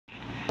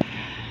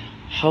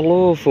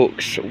Hello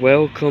folks,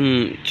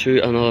 welcome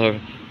to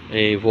another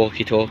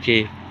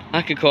walkie-talkie.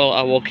 I could call it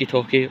a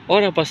walkie-talkie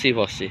or a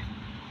bussy-bussy.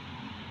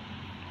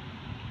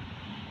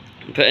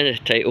 Put in a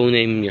title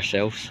name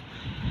yourselves.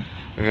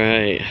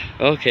 Right,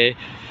 okay.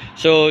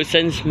 So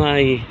since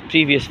my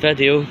previous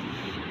video,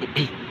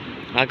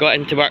 I got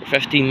into work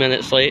 15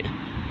 minutes late.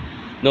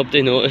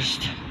 Nobody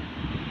noticed.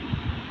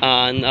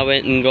 And I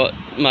went and got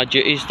my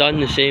duties done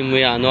the same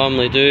way I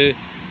normally do,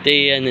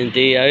 day in and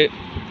day out.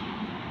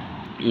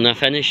 And I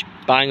finished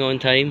bang on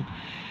time.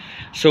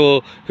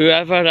 So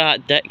whoever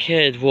that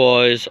dickhead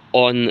was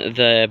on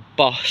the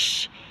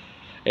bus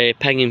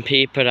pinging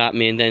paper at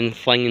me and then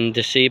flinging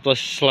disabled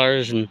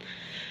slurs and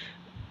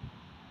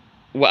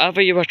whatever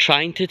you were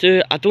trying to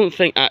do, I don't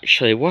think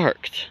actually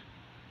worked.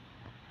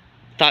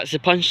 That's the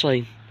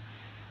punchline.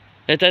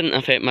 It didn't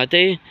affect my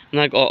day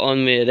and I got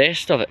on with the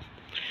rest of it.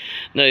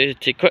 Now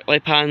to quickly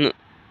pan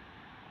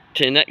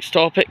to the next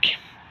topic.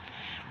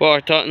 What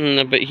we're talking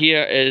about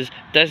here is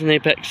Disney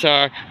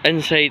Pixar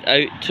Inside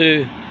Out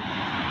 2.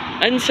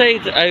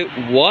 Inside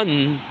Out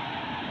 1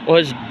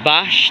 was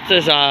bashed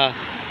as a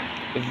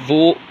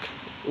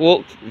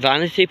woke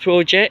vanity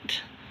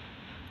project,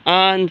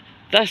 and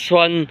this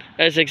one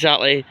is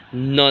exactly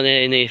none of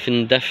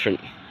anything different.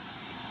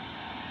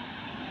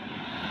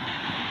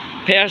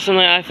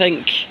 Personally, I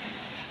think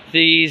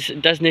these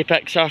Disney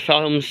Pixar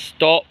films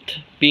stopped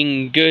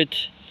being good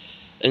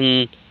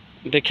and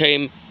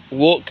became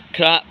woke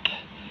crap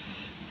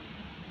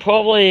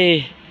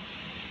probably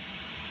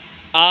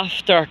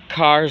after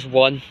Cars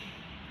 1.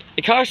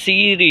 The Cars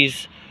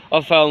series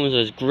of films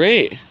was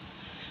great,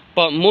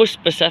 but most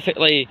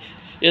specifically,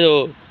 you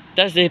know,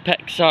 Disney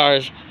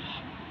Pixar's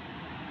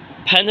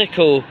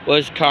pinnacle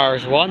was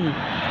Cars 1.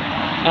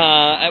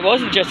 It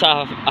wasn't just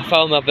a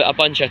film about a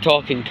bunch of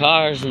talking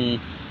cars and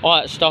all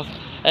that stuff.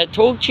 It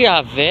told you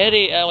a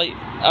very,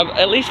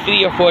 at least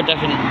 3 or 4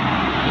 different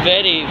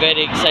very,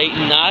 very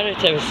exciting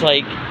narratives,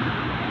 like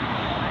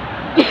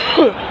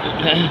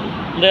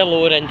they're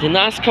lower into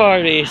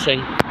NASCAR racing,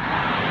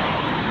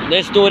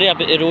 the story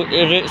about the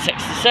Route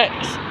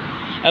 66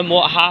 and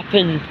what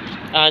happened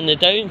and the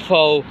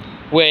downfall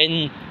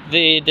when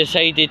they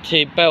decided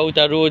to build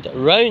a road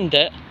around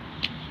it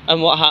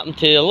and what happened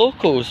to the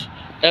locals.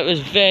 It was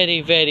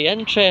very, very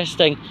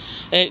interesting.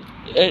 It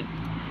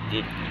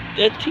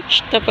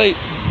teached about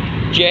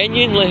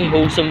genuinely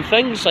wholesome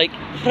things like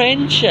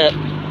friendship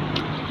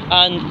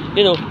and,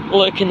 you know,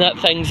 looking at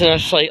things in a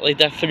slightly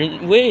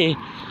different way,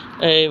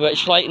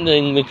 which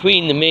Lightning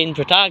McQueen, the main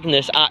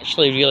protagonist,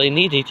 actually really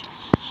needed.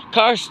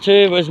 Cars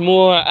 2 was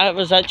more, it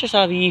was just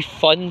a wee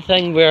fun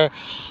thing where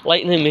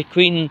Lightning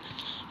McQueen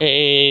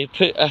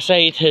put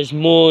aside his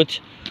mode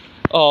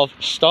of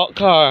stock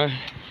car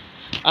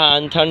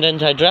and turned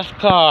into a drift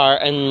car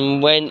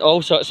and went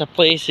all sorts of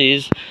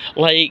places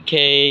like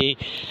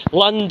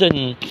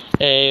London,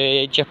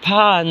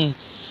 Japan,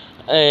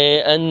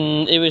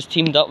 and he was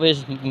teamed up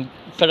with his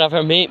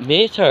forever mate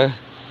Mater.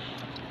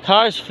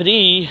 Cars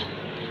 3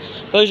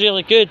 was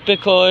really good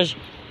because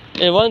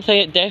one thing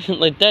it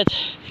definitely did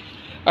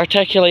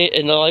articulate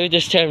in the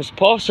loudest terms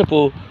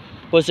possible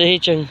was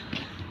aging.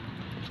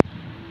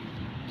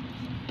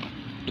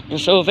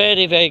 So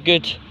very, very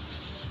good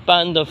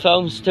band of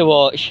films to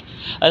watch.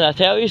 And I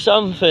tell you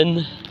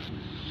something,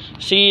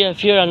 see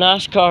if you're a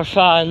NASCAR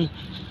fan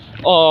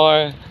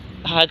or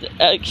had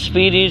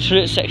experienced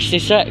Route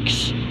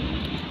 66,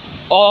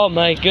 oh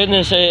my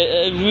goodness,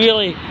 it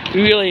really,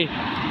 really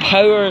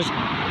power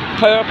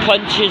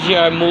punches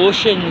your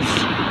emotions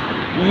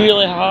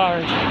really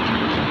hard.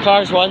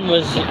 Cars 1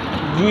 was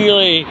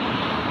really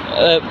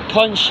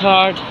punch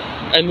hard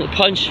and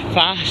punch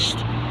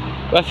fast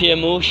with your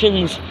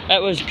emotions.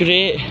 It was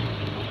great.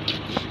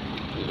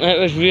 It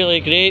was really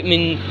great. I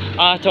mean,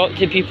 I talked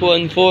to people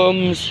in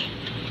forums,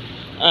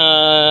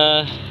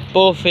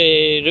 both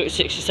Route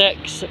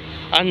 66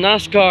 and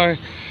NASCAR,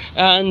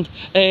 and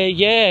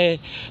yeah,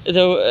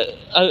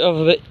 out of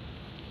about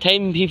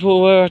 10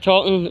 people we were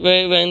talking, we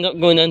ended up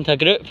going into a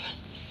group.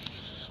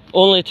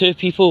 Only 2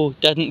 people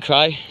didn't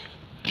cry.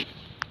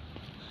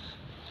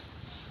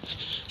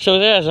 So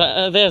there's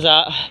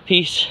that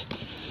piece.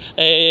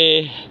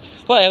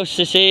 What else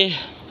to say?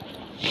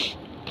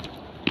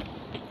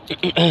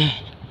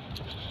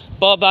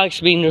 Bob Bag's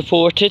been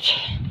reported,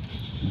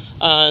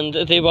 and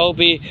they will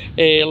be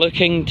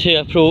looking to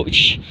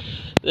approach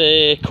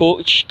the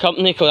coach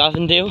company called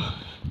Avondale.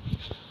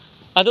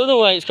 I don't know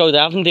why it's called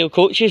Avondale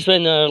coaches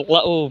when they're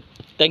little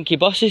dinky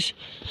buses.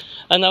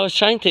 And I was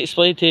trying to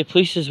explain to the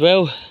police as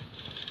well,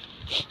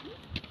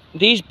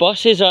 these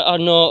buses are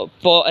not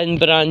bought in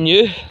brand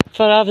new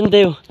for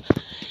Avondale.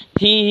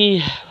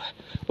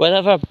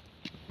 Whenever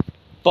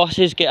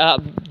buses get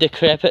up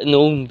decrepit and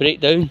old and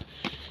break down,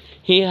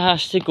 he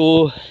has to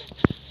go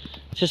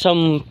to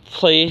some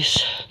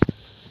place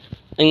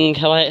and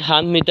collect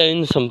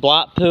hand-me-downs from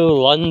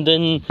Blackpool,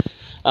 London.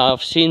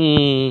 I've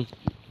seen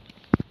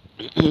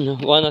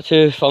 1 or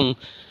 2 from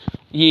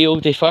ye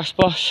olde First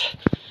Bus.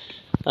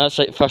 That's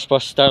like First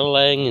Bus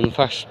Stirling and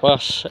First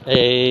Bus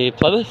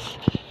Plymouth.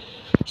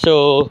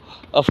 So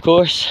of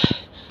course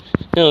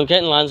you know,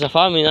 getting lands of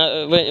farming,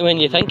 when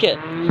you think it,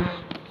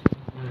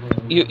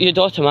 you'd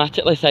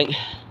automatically think,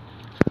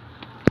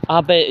 I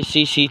bet the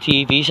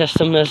CCTV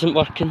system isn't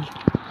working.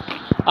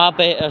 I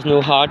bet there's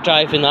no hard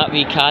drive in that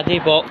wee caddy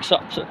box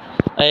up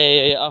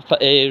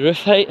at roof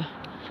height.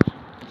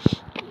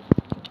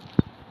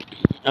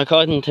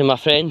 According to my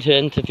friend who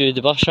interviewed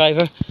the bus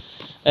driver,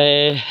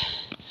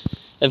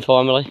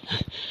 informally,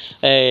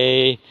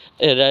 there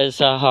is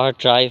a hard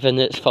drive and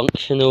it's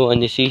functional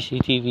and the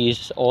CCTV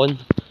is on.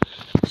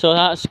 So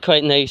that's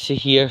quite nice to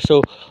hear.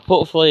 So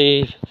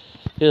hopefully,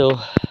 you know,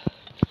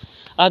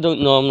 I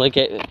don't normally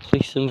get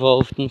police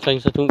involved in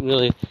things. I don't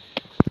really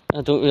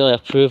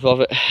approve of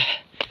it.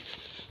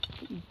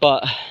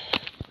 But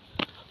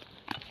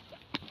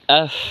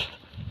if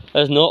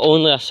there's not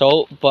only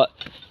assault but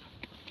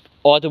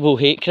audible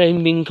hate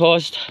crime being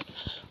caused,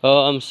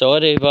 well, I'm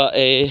sorry, but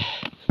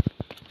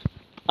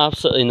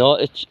absolutely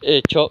not.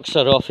 Chalks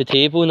are off the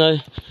table now.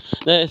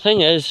 Now the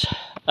thing is,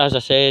 as I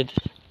said,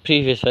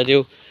 previous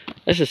video,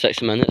 this is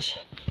 6 minutes.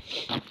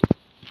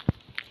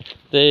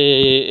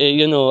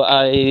 You know,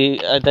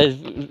 I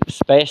did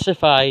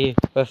specify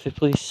with the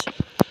police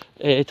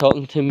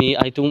talking to me,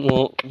 I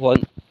don't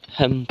want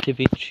him to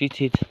be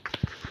treated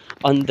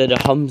under the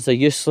Hum's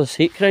useless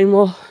hate crime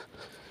law.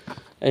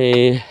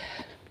 And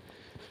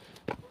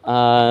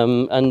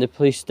the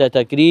police did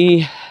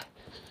agree.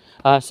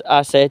 I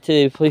said to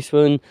the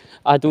policeman,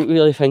 I don't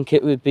really think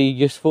it would be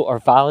useful or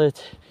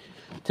valid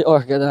to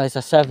organise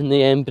a 7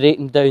 AM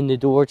breaking down the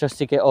door just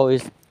to get all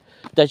his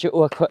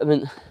digital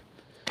equipment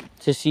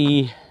to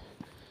see,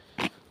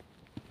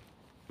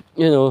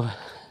 you know,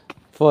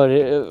 for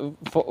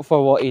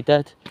what he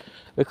did.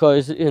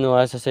 Because, you know,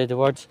 as I said, the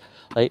words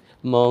like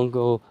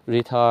Mongo,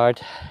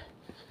 retard,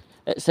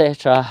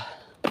 etc.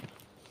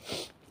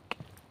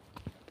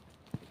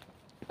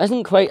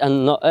 isn't quite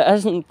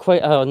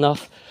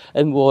enough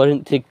and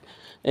warrant to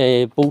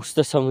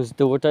bolster someone's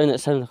door down at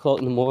 7 o'clock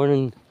in the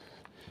morning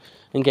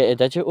and get a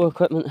digital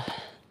equipment.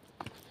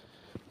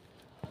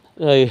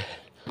 Now,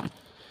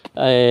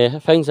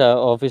 things are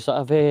obviously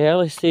at a very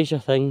early stage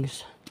of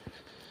things,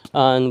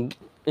 and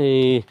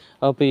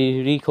I'll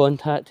be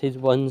recontacted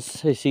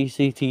once the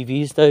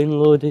CCTV is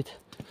downloaded,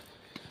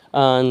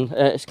 and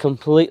it's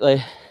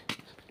completely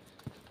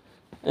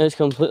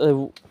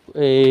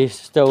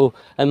still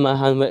in my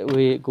hand which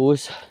way it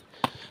goes.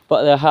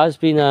 But there has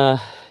been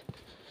a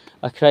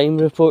crime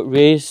report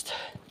raised,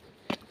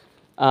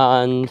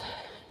 and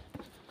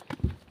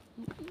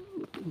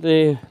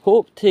they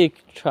hope to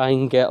try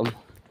and get him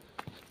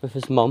with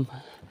his mum,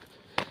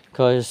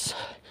 because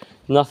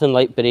nothing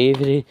like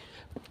bravery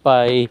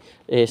by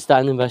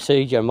standing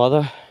beside your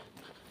mother.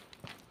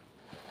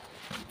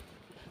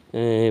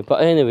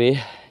 But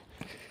anyway,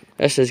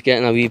 this is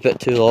getting a wee bit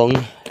too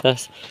long,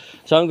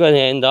 so I'm going to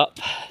end up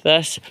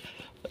this.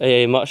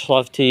 Much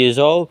love to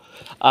you all,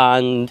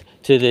 and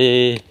to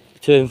the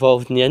two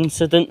involved in the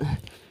incident,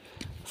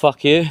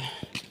 fuck you,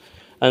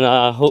 and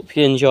I hope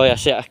you enjoy a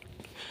set of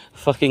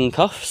fucking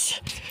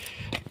cuffs.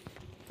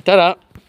 Ta-da!